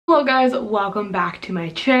Hello guys, welcome back to my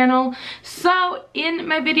channel. So in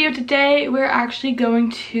my video today, we're actually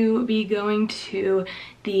going to be going to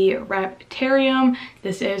the Reptarium.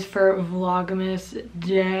 This is for Vlogmas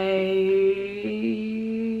day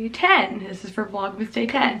 10. This is for Vlogmas day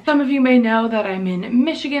 10. Some of you may know that I'm in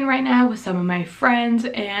Michigan right now with some of my friends,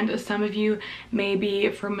 and some of you may be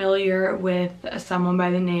familiar with someone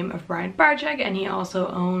by the name of Barczyk, and he also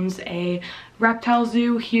owns a reptile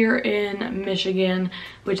zoo here in Michigan,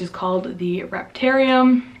 which is called the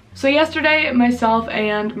Reptarium. So yesterday, myself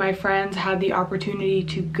and my friends had the opportunity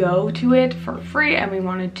to go to it for free, and we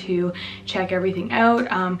wanted to check everything out.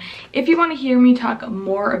 If you want to hear me talk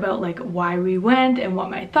more about like why we went and what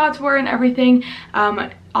my thoughts were and everything,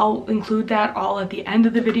 I'll include that all at the end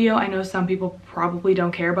of the video. I know some people probably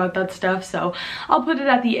don't care about that stuff, so I'll put it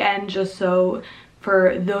at the end just so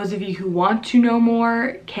for those of you who want to know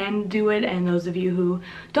more can do it, and those of you who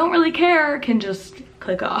don't really care can just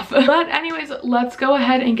click off. But anyways, let's go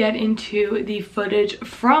ahead and get into the footage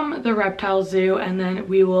from the reptile zoo, and then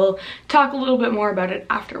we will talk a little bit more about it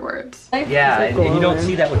afterwards. Yeah, and you don't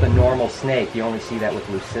see that with a normal snake. You only see that with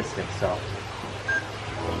leucistic, so.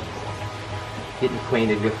 Getting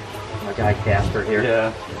acquainted with my guy Casper here.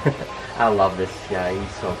 Yeah. I love this guy,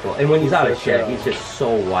 he's so cool. And when he's out of shed, he's just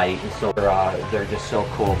so white, and so they're just so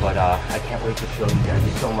cool. But I can't wait to show you guys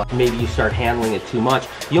so much. Maybe you start handling it too much,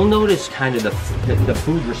 you'll notice kind of the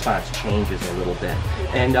food response changes a little bit.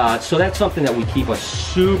 And so that's something that we keep a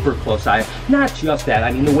super close eye on. Not just that,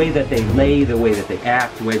 I mean the way that they lay, the way that they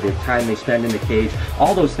act, the way the time they spend in the cage,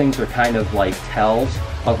 all those things are kind of like tells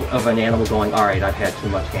of an animal going, all right, I've had too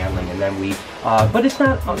much handling, and then we, but it's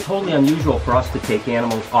not totally unusual for us to take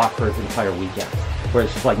animals off for an entire weekend, where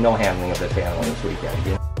it's just like no handling of this animal this weekend,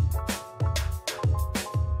 you know?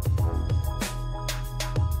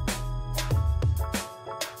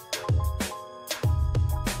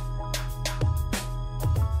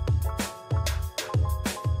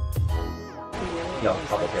 You know, a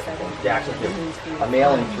couple different things. Jackson, a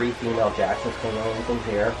male and 3 female Jacksons came in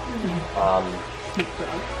here.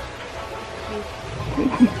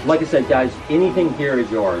 Like I said, guys, anything here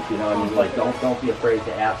is yours. You know, I mean, like, don't be afraid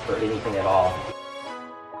to ask for anything at all.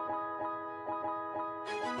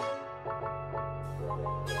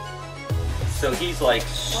 So he's like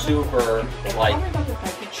super like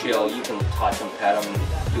chill. You can touch him, pet him,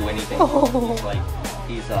 do anything.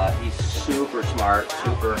 He's like he's super smart,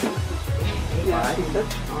 super.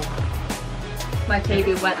 My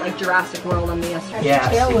baby went like Jurassic World on me yesterday. Yeah,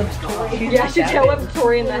 she tail whipped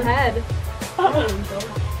Tori in the head.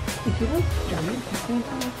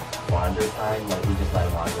 Wander time, like we just let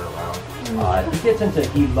him wander around. He gets into,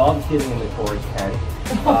 he loves getting into Tori's tent.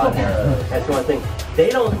 That's one thing. They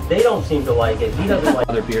don't seem to like it. He doesn't like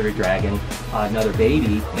another bearded dragon, another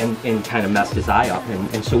baby, and kind of messed his eye up.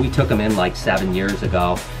 And so we took him in like 7 years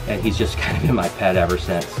ago, and he's just kind of been my pet ever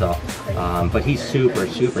since. So, but he's super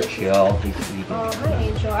chill. He's my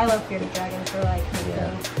angel. I love bearded dragons. They're like,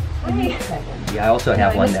 yeah, I also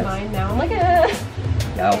have one that's mine now. I'm like, yeah,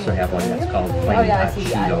 I also have one that's called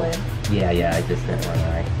Cheeto. Yeah, I just did one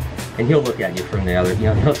eye. And he'll look at you from the other, you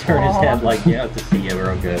know, he'll turn his head like, you know, to see you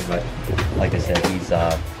real good. But like I said,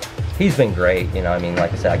 he's been great. You know, I mean,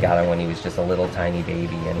 like I said, I got him when he was just a little tiny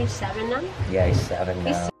baby. And he's 7 now? Yeah, he's 7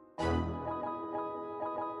 now.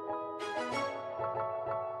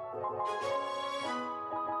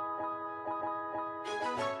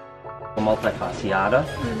 Multifasciata,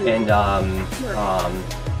 and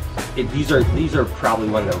these are probably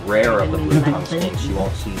one of the rare of the blue tongue snakes. You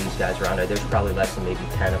won't see these guys around. There's probably less than maybe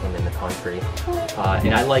 10 of them in the country,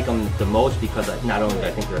 and I like them the most because not only do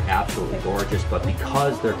I think they're absolutely gorgeous, but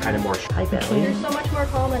because they're kind of more shy belly. They're so much more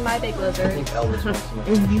calm than my big lizard. I think Elvis wants so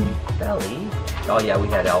much belly. Oh yeah, we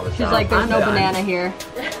had Elvis. She's like, there's no banana here.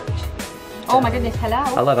 Oh my goodness, hello.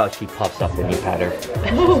 I love how she puffs up when you pet her.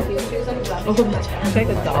 Like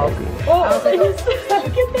a dog. Oh, I was like, look at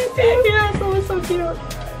that thing. Yes, that was so cute.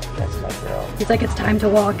 That's my girl. He's like, it's time to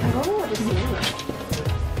walk. Oh, just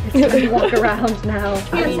it's time to walk around now. You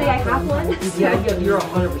gonna say I have one? Yeah, you're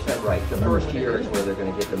 100% right. The first year is where they're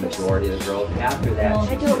going to get the majority of the growth. After that,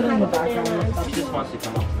 I don't have a banana. She just wants to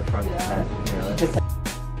come up to the front of the tent.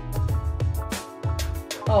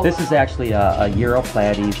 Oh, this is actually a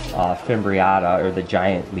Europlades fimbriata, or the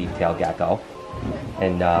giant leaf-tailed gecko,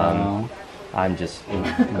 and I'm just in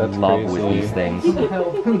love with these things.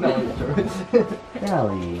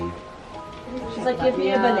 Ellie. She's like, give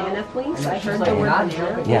me a banana, please. I heard the word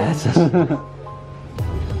banana. Yes.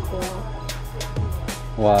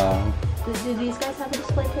 Wow. Do these guys have a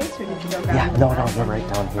display case, or did you go grab Yeah, no, they're right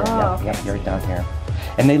down here. Yep, you're right down here.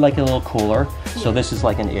 And they like it a little cooler, so this is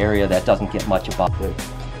like an area that doesn't get much above it.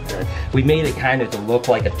 We made it kind of to look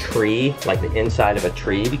like a tree, like the inside of a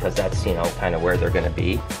tree, because that's, you know, kind of where they're gonna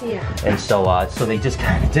be. Yeah. And so, so they just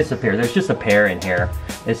kind of disappear. There's just a pair in here.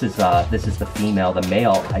 This is the female. The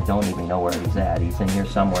male, I don't even know where he's at. He's in here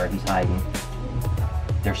somewhere. He's hiding.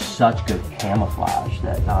 They're such good camouflage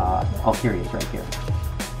that, oh, here he is, right here.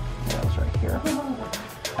 Yeah, it's right here.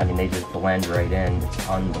 I mean, they just blend right in. It's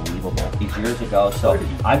unbelievable. These years ago, so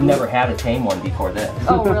I've never had a tame one before this.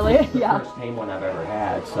 Oh, really? It's the Yeah. first tame one I've ever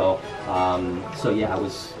had. So, so yeah,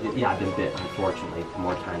 I've been bit, unfortunately,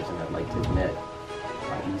 more times than I'd like to admit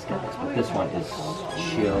by these guys. But this one is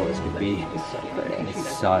chill as could be. It's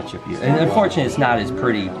such a beauty. And unfortunately, it's not as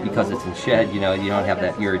pretty because it's in shed. You know, you don't have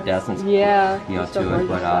that iridescence, Yeah. you know, to it.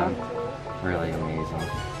 But really amazing.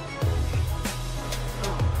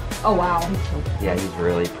 Oh, wow. Yeah, he's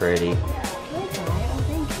really pretty.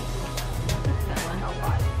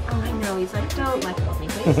 Oh, I know. He's like, don't let go of me,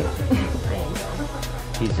 please.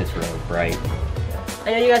 He's just really bright.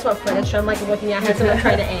 I know you guys want footage, so I'm like looking at him and I'm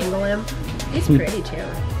trying to angle him. He's pretty too.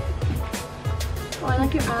 Oh, I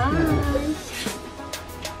like your eyes.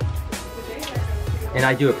 And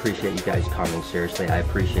I do appreciate you guys coming, seriously. I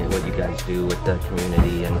appreciate what you guys do with the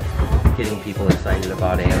community and getting people excited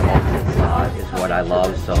about animals is what I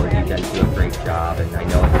love. So you guys do a great job, and I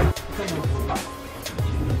know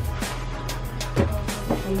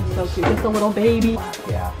So cute. Just a little baby.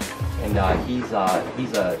 yeah. And he's a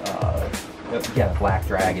black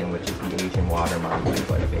dragon, which is the Asian water monkey,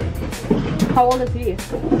 but a baby. How old is he?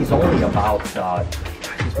 He's only about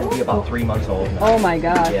he's gonna be about 3 months old now. Oh my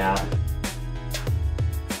god. Yeah.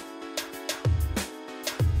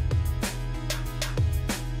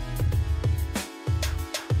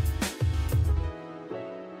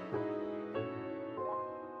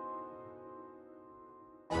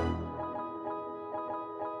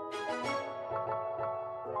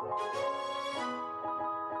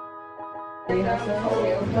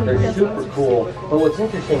 They're super cool. But what's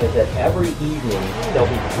interesting is that every evening they'll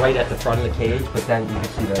be right at the front of the cage, but then you can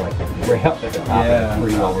see they're like right up at the top of the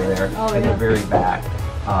tree over there in the very back.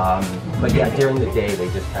 But yeah, during the day they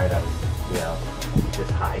just kind of, you know,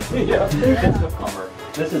 just hide. Yeah, it's the bummer.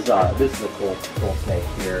 This is a cool snake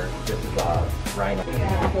here. This is a rhino.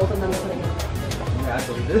 Yeah, both of them are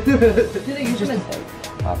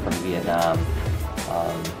From Vietnam.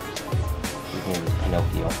 His name is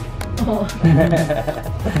Pinocchio. Oh.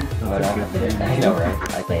 But, I know, right? I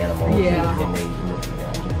like animals. Yeah. And they, you know,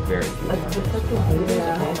 very cute.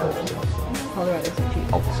 Colorado is so cute.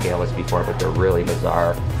 I'll scale this before, but they're really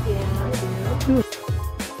bizarre. Yeah.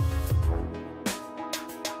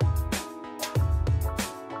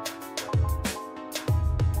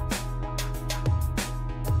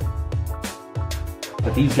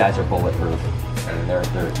 But these guys are bulletproof. I mean, they're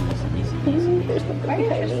easy. There's the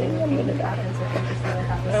bright I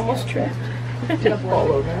almost tripped.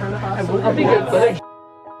 Fall over. I'll be good.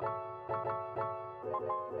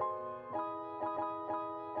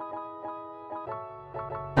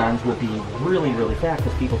 Will be really fat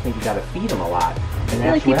because people think you got to feed them a lot. In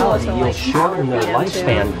Really, people actuality, also you'll like shorten their power feed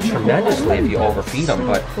 'em, lifespan tremendously if you overfeed them.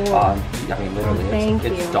 But cool. I mean, literally, Thank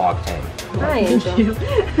it's you. dog tame. Hi, Angel.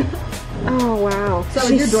 Oh wow. So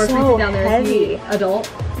She's is your door so creepy down there? heavy. Is he adult?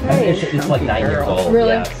 It's like 9 years old. Really?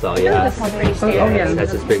 Yeah. So yeah. That's pretty standard.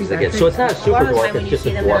 That's as big as they get. So it's not a super dwarf, it's just a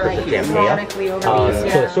dwarf. It's a Jamaica. So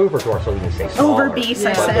a super dwarf, so you can say smaller. Over beast,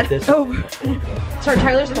 I But said. this- So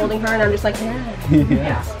Tyler's holding her, and I'm just like,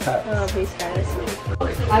 yeah. Oh, these guys.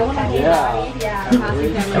 I want to hold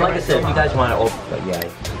And like I said, if you guys want to open, but yeah,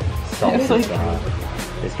 Salt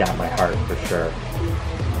has got my heart for sure.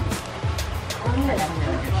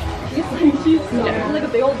 She's like a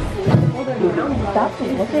big old Stop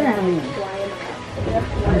looking at me.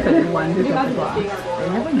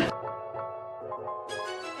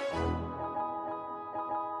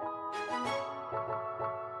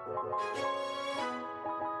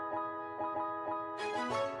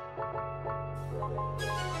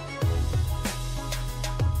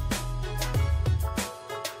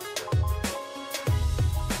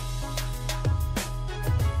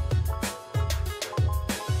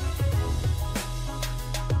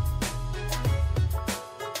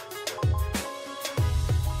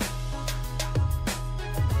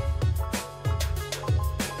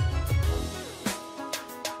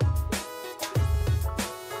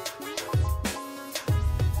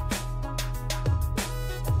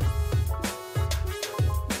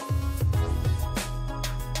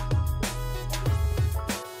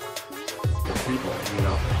 People, you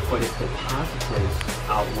know, but if the positives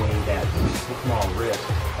outweigh that small risk,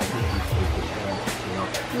 I think you take the chance, you know.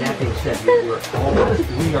 know. That being said,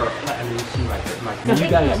 we are, I mean, you see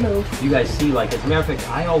you guys see, like, as a matter of fact,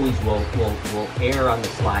 I always will err on the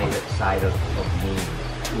side of being,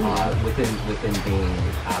 within being,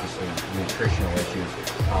 obviously, nutritional issues.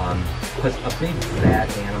 Because a big fat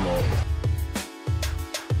animal is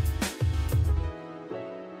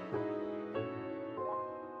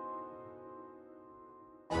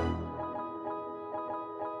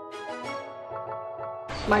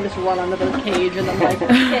Mine just run under the cage and then like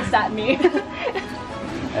hiss at me.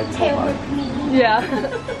 Yeah.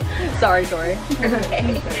 Sorry, Tori.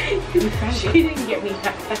 Okay. She didn't get me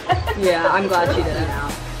that. Yeah, I'm glad she didn't.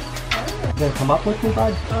 You gonna come up with me,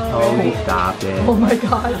 bud? Oh, stop it. Oh my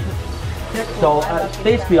god. So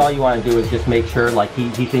basically all you want to do is just make sure, like,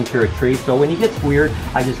 he thinks you're a tree. So when he gets weird,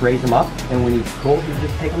 I just raise him up, and when he's cold, you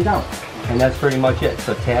just take him down. And that's pretty much it.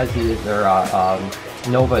 So Tazzy is, or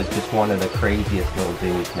Nova is just one of the craziest little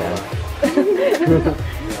dudes, man.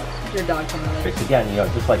 Your dog coming out. Because again, you know,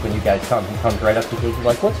 just like when you guys come, he comes right up to you, he's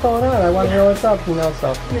like, what's going on? I want to know what's up, you know,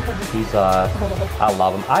 so he's, I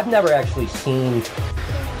love him. I've never actually seen,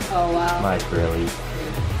 oh wow. Mike, really,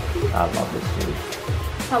 I love this dude.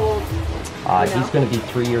 How old? He's going to be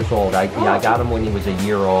 3 years old. I got him when he was a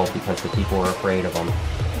year old because the people were afraid of him,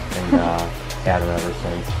 and had him ever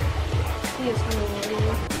since. He is funny.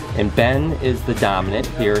 And Ben is the dominant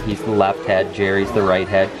here. He's the left head. Jerry's the right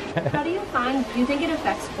head. How do you think it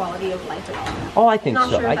affects quality of life at all? Oh, I think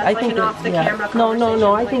so. Sure I think that, yeah.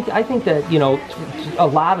 No. I think that, you know, a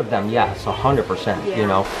lot of them, yes, 100%. Yeah. You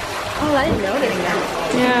know. Oh, I didn't notice that.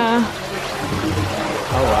 Yeah.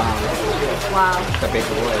 Oh wow. Wow. That's a big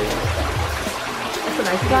boy. That's a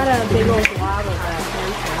nice. Got a big old blob of that.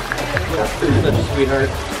 Such a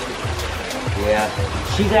sweetheart. Yeah,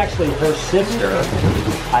 she's actually her sister.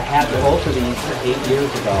 I had both of these 8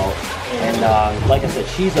 years ago, and like I said,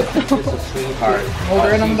 she's just a sweetheart.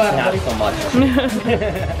 She's not so much.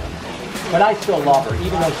 But I still love her,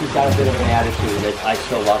 even though she's got a bit of an attitude. I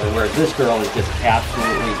still love her. Whereas this girl is just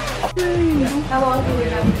absolutely. How long do we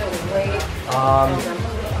have to wait?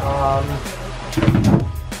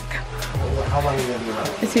 How long are you gonna be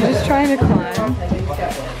around? Is he just trying to climb?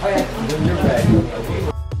 When you're ready.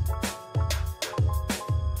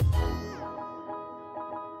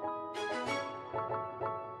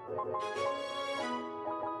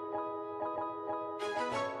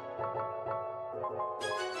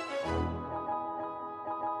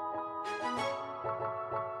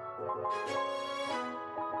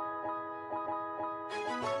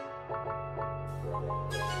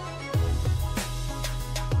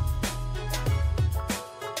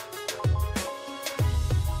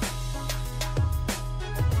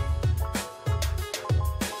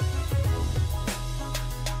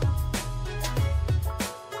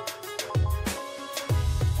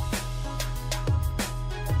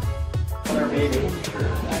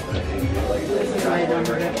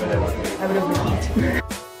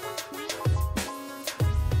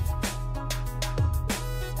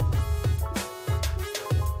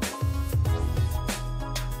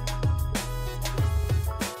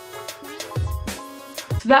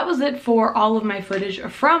 So that was it for all of my footage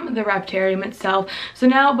from the Reptarium itself. So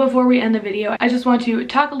now, before we end the video, I just want to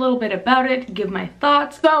talk a little bit about it, give my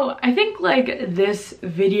thoughts. So I think like this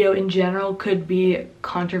video in general could be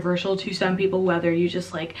controversial to some people, whether you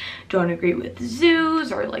just like don't agree with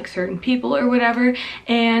zoos or like certain people or whatever,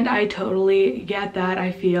 and I totally get that.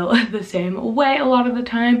 I feel the same way a lot of the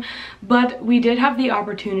time, but we did have the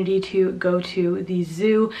opportunity to go to the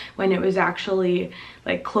zoo when it was actually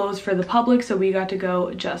like closed for the public, so we got to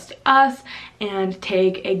go, just us, and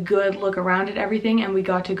take a good look around at everything, and we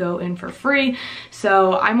got to go in for free.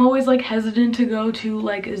 So I'm always like hesitant to go to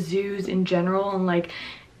like zoos in general and like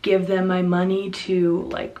give them my money to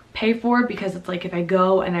like pay for it, because it's like if I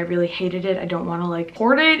go and I really hated it, I don't want to like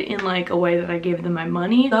hoard it in like a way that I gave them my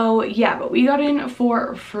money. So yeah, but we got in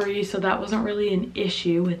for free, so that wasn't really an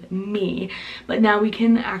issue with me. But now we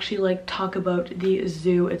can actually like talk about the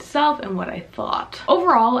zoo itself and what I thought.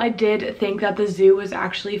 Overall, I did think that the zoo was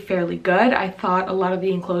actually fairly good. I thought a lot of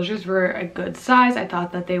the enclosures were a good size. I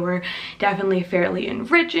thought that they were definitely fairly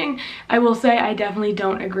enriching. I will say I definitely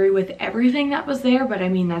don't agree with everything that was there, but I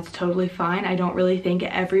mean, that's totally fine. I don't really think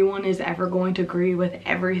everyone is ever going to agree with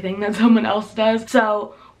everything that someone else does.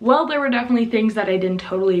 So while there were definitely things that I didn't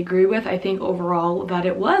totally agree with, I think overall that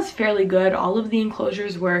it was fairly good. All of the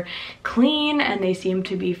enclosures were clean and they seemed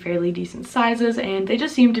to be fairly decent sizes, and they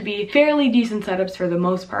just seemed to be fairly decent setups for the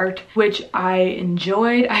most part, which I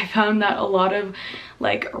enjoyed. I found that a lot of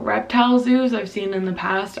like reptile zoos I've seen in the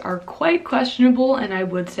past are quite questionable, and I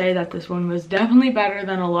would say that this one was definitely better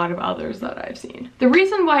than a lot of others that I've seen. The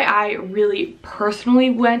reason why I really personally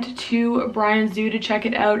went to Brian's zoo to check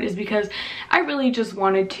it out is because I really just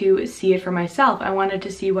wanted to see it for myself. I wanted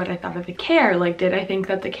to see what I thought of the care. Like, did I think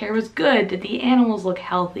that the care was good? Did the animals look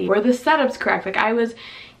healthy? Were the setups correct? Like, I was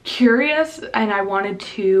curious and I wanted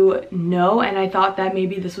to know, and I thought that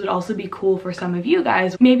maybe this would also be cool for some of you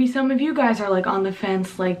guys. Maybe some of you guys are like on the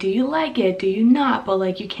fence, like, do you like it, do you not, but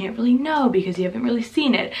like you can't really know because you haven't really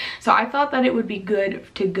seen it. So I thought that it would be good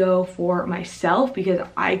to go for myself because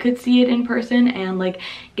I could see it in person and like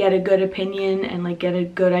get a good opinion and like get a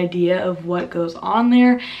good idea of what goes on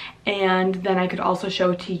there, and then I could also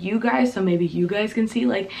show it to you guys so maybe you guys can see,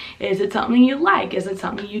 like, is it something you like, is it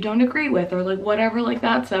something you don't agree with, or like whatever like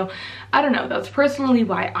that. So I don't know, that's personally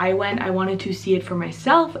why I went. I wanted to see it for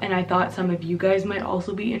myself, and I thought some of you guys might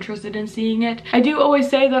also be interested in seeing it. I do always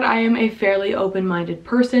say that I am a fairly open-minded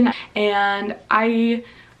person, and I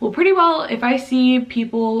will pretty well, if I see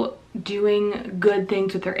people doing good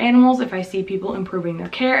things with their animals, if I see people improving their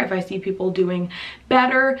care, if I see people doing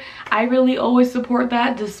better, I really always support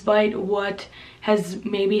that despite what has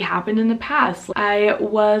maybe happened in the past. I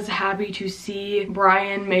was happy to see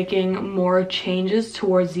Brian making more changes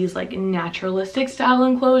towards these like naturalistic style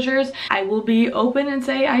enclosures. I will be open and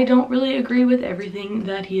say I don't really agree with everything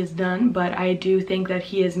that he has done, but I do think that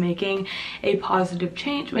he is making a positive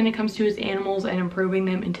change when it comes to his animals and improving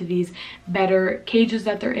them into these better cages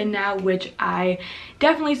that they're in now, which I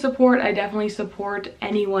definitely support. I definitely support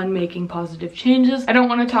anyone making positive changes. I don't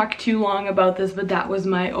want to talk too long about this, but that was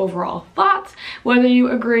my overall thoughts. Whether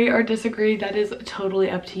you agree or disagree, that is totally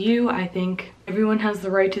up to you. I think everyone has the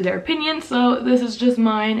right to their opinion, so this is just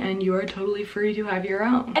mine and you are totally free to have your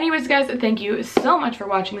own. Anyways guys, thank you so much for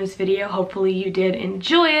watching this video. Hopefully you did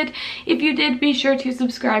enjoy it. If you did, be sure to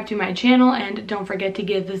subscribe to my channel and don't forget to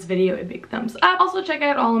give this video a big thumbs up. Also check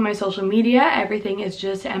out all of my social media. Everything is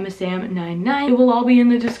just EmmaSam99. It will all be in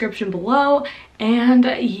the description below, and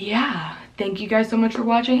yeah, thank you guys so much for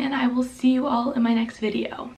watching, and I will see you all in my next video.